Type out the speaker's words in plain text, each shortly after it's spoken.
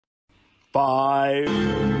5,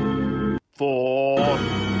 4,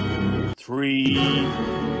 3,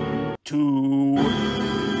 2,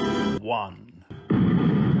 1.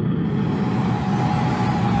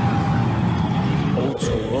 Old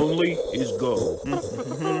school only is go.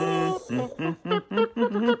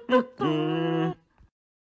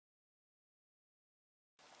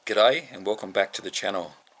 G'day and welcome back to the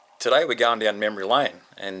channel. Today we're going down memory lane,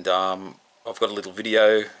 and I've got a little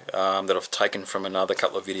video that I've taken from another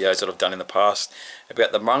couple of videos that I've done in the past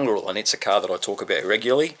about the Mongrel, and it's a car that I talk about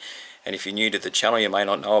regularly. And if you're new to the channel, you may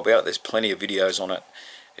not know about it. There's plenty of videos on it.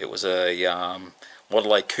 It was a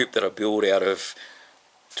Model A Coupe that I built out of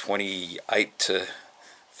 28 to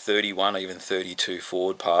 31, even 32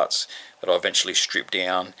 Ford parts that I eventually stripped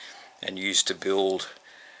down and used to build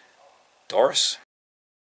Doris,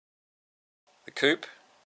 the Coupe,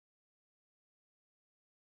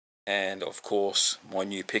 and of course my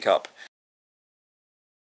new pickup.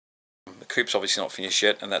 The Coupe's obviously not finished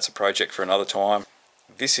yet, and that's a project for another time.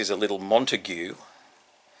 This is a little Montague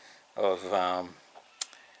of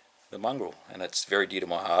the Mongrel, and it's very dear to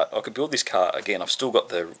my heart. I could build this car again. I've still got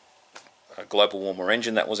the global warmer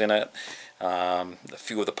engine that was in it. A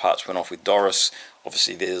few of the parts went off with Doris.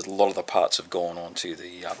 Obviously there's a lot of the parts have gone on to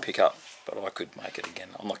the pickup, but I could make it again.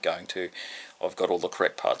 I'm not going to. I've got all the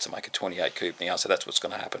correct parts to make a 28 Coupe now, so that's what's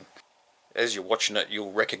going to happen. As you're watching it,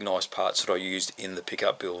 you'll recognise parts that I used in the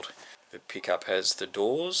pickup build. The pickup has the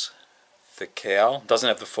doors, the cowl, doesn't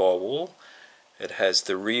have the firewall, it has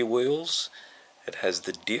the rear wheels, it has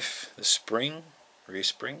the diff, the spring, rear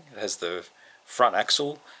spring, it has the front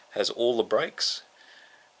axle, has all the brakes.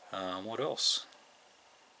 What else?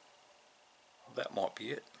 That might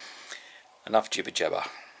be it. Enough jibber jabber.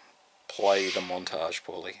 Play the montage,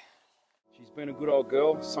 Paulie. She's been a good old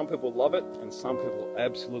girl. Some people love it and some people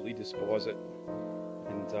absolutely despise it.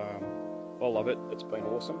 And I love it. It's been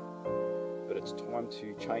awesome. But it's time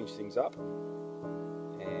to change things up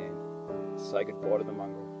and say goodbye to the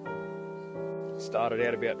Mongrel. It started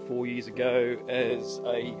out about 4 years ago as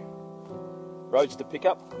a roadster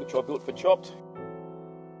pickup, which I built for Chopped.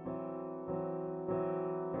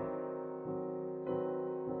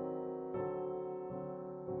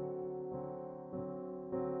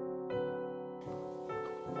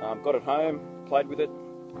 Got it home, played with it,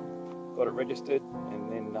 got it registered,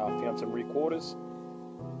 and then found some rear quarters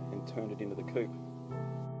and turned it into the Coupe.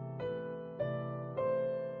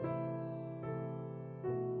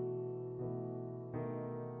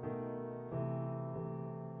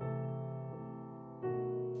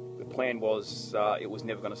 The plan was it was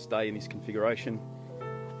never going to stay in this configuration,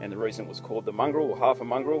 and the reason it was called the Mongrel, or half a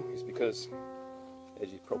Mongrel, is because,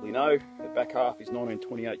 as you probably know, the back half is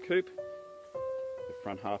 1928 Coupe. The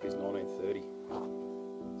front half is 1930.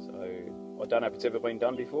 So I don't know if it's ever been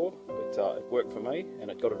done before, but it worked for me and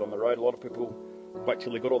it got it on the road. A lot of people wait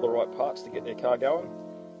till they got all the right parts to get their car going.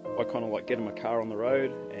 I kind of like get them a car on the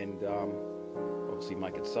road and obviously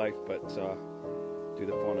make it safe, but do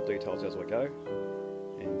the finer details as I go.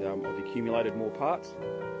 And I've accumulated more parts,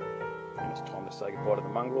 and it's time to say goodbye to the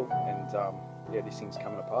Mongrel. And yeah, this thing's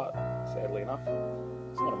coming apart, sadly enough.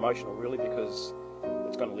 It's not emotional really, because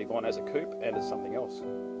it's going to live on as a Coupe and as something else.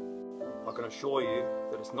 I can assure you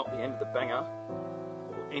that it's not the end of the banger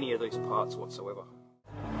or any of these parts whatsoever.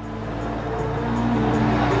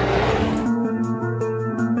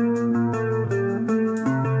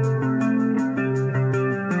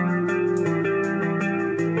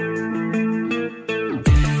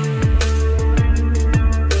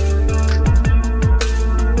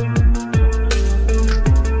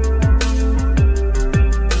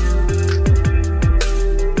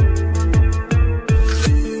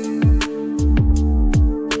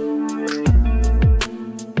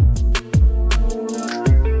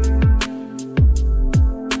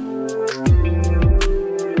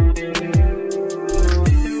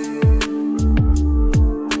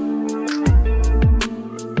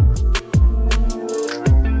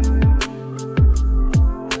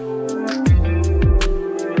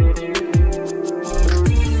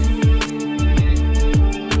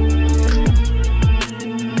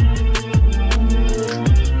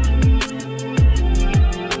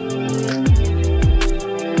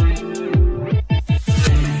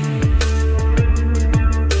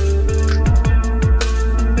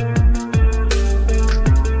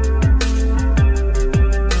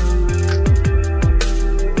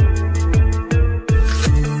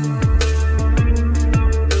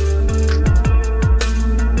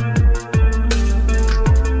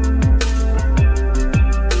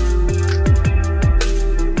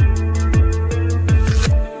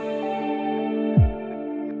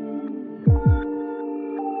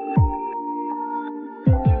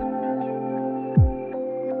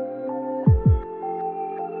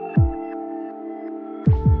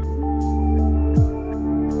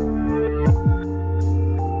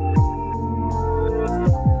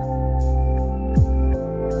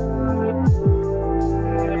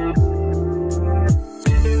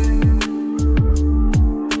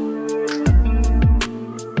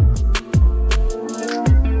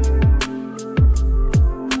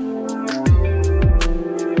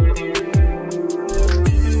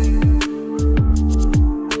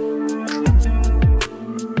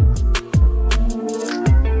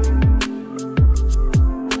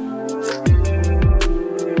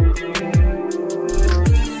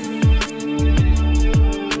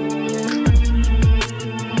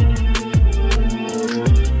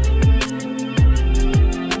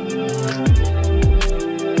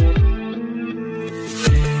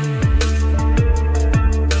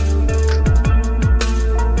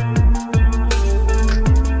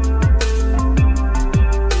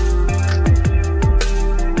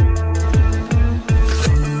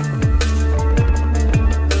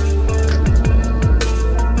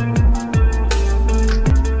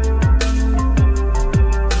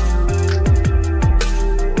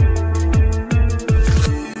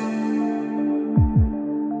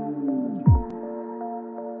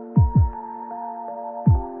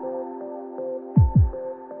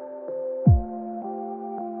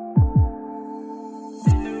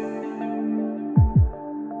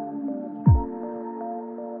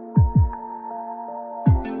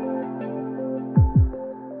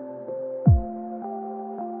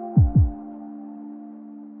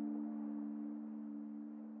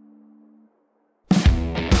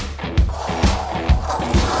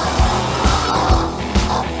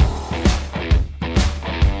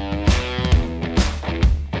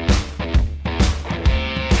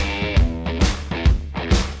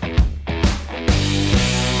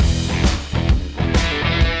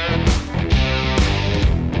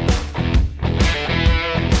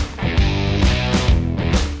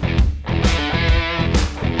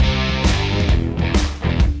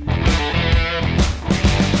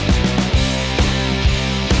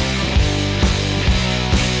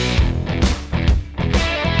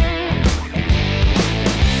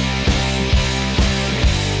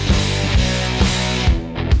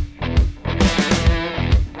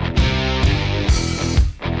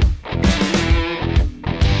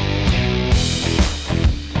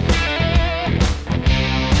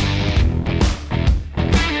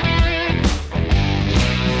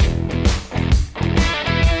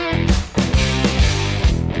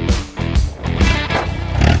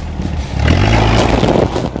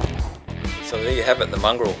 you have it, the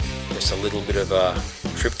Mongrel. Just a little bit of a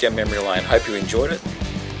trip down memory lane. Hope you enjoyed it.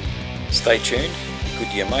 Stay tuned, good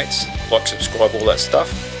to your mates, like, subscribe, all that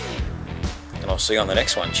stuff, and I'll see you on the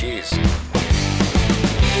next one. Cheers.